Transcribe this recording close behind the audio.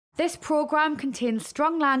This programme contains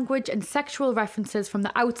strong language and sexual references from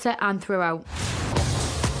the outset and throughout.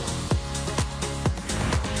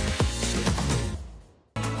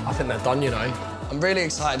 I think they're done, you know. I'm really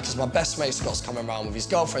excited because my best mate Scott's coming around with his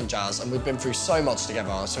girlfriend Jazz, and we've been through so much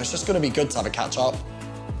together, so it's just going to be good to have a catch-up.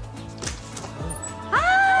 Hi!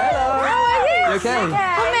 Hello! How are you? You okay? Come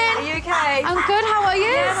in. Are you okay? I'm good, how are you?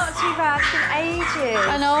 Yeah, not too bad. It's been ages.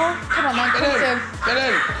 I know. Come on then, come through. Get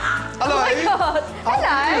in! Hello! Oh my God!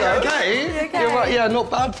 Hello! You okay? You okay? You're right, yeah, not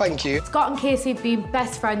bad, thank you. Scott and Casey have been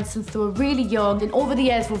best friends since they were really young, and over the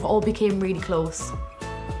years we've all become really close.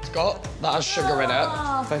 Scott, that has sugar in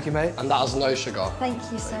it. Thank you, mate. And that has no sugar.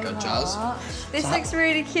 Thank you so Good, much. Jazz. This looks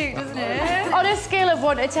really cute, doesn't it? On a scale of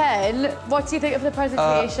 1 to 10, what do you think of the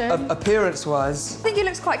presentation? Appearance-wise... I think he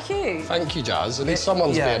looks quite cute. Thank you, Jazz. At least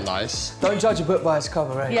someone's being nice. Don't judge a book by its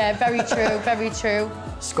cover, eh? Yeah, very true, very true.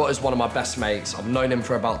 Scott is one of my best mates. I've known him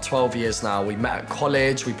for about 12 years now. We met at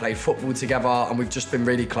college, we played football together, and we've just been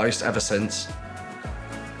really close ever since. Do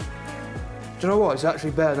you know what? It's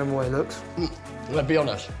actually better than what it looks. Let's be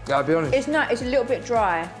honest. Yeah, I'll be honest. It's not. It's a little bit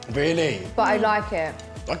dry, Really? but I like it.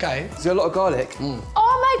 Okay. Is there a lot of garlic? Oh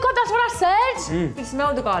my God, that's what I said! You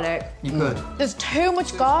smell the garlic. You could. There's too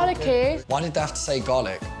much garlic here. Why did they have to say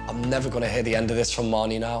garlic? I'm never going to hear the end of this from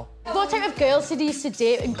Marnie now. What type of girls did you used to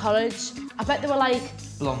date in college? I bet they were like...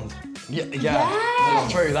 Blonde. Yeah. Yeah.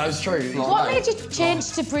 True, that was true. What made you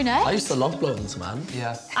change to brunette? I used to love blondes, man.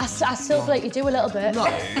 Yeah. I still feel like you do a little bit. No,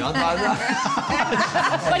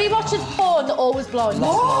 When he watches porn, they're always blonde.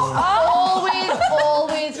 Always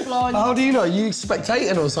blonde. How do you know? You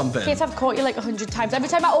spectating or something? Kids, I've caught you like 100 times. Every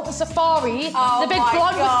time I open Safari, the big my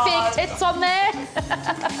blonde God. with fake tits on there.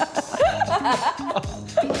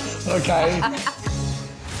 Okay.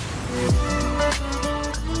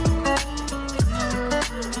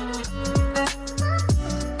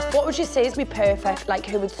 What would you say is me perfect, like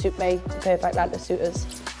who would suit me, perfect like to suit us?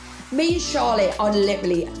 Me and Charlotte are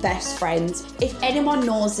literally best friends. If anyone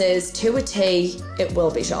knows us to a T, it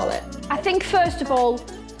will be Charlotte. I think, first of all,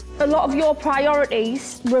 a lot of your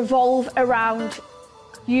priorities revolve around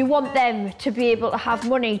you want them to be able to have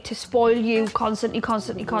money to spoil you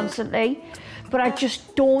constantly. But I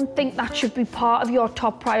just don't think that should be part of your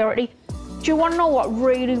top priority. Do you want to know what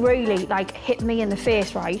really, like, hit me in the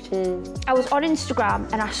face, right? I was on Instagram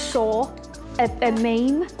and I saw a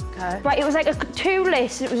meme. Okay. Right, it was like two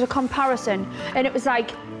lists, it was a comparison, and it was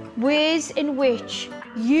like ways in which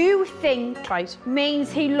you think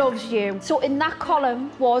means he loves you. So in that column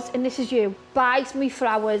was, and this is you, buys me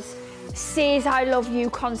flowers, says I love you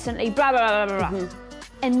constantly, blah, blah, blah, blah.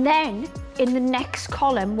 And then in the next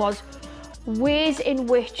column was ways in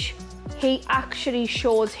which he actually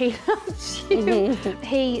shows he loves you.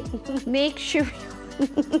 He makes sure...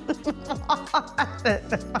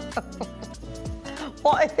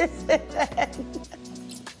 What is it then?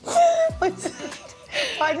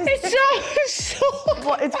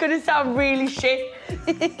 What, it's gonna sound really shit.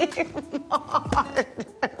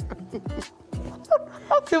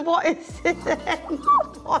 So what is it then?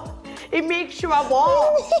 It makes sure I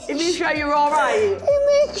what? It makes sure you're all right.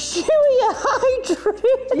 It makes sure you're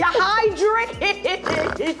hydrated. You're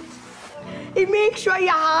hydrated. It makes sure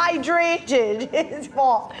you're hydrated. It's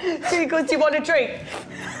what? Because you want a drink.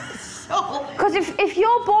 Because if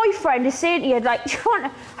your boyfriend is saying to you, like,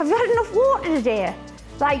 have you had enough water today?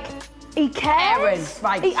 Like, he cares.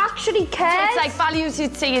 Right. He actually cares. It's like values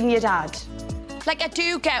you'd see in your dad. Like, I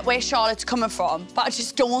do get where Charlotte's coming from, but I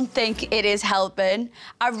just don't think it is helping.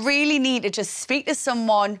 I really need to just speak to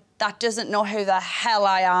someone that doesn't know who the hell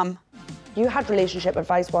I am. You had relationship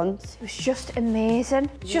advice once. It was just amazing.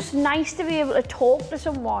 It's just nice to be able to talk to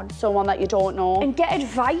someone. Someone that you don't know. And get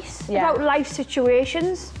advice about life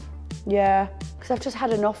situations. Yeah, because I've just had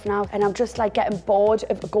enough now, and I'm just like getting bored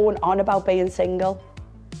of going on about being single.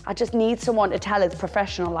 I just need someone to tell us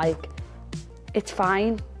professional, like, it's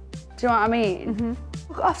fine. Do you know what I mean?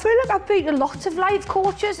 I feel like I've been to lots of life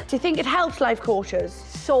coaches. Do you think it helps life coaches?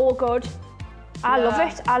 So good. I love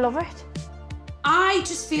it, I love it. I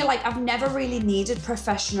just feel like I've never really needed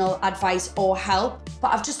professional advice or help,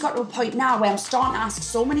 but I've just got to a point now where I'm starting to ask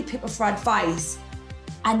so many people for advice.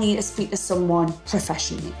 I need to speak to someone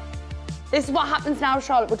professionally. This is what happens now,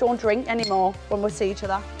 Charlotte. We don't drink anymore when we see each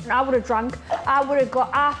other. I would have drank. I would have got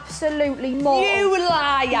absolutely more. You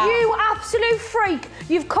liar! You absolute freak!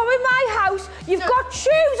 You've come in my house. You've got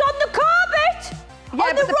shoes on the carpet. Yeah,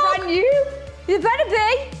 on the but they're rug. brand new. You better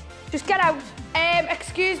be. Just get out.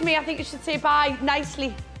 Excuse me. I think you should say bye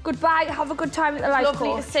nicely. Goodbye. Have a good time at the life Lovely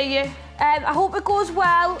course. to see you. I hope it goes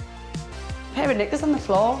well. Pair of knickers on the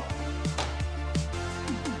floor.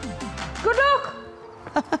 Good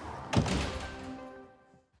luck.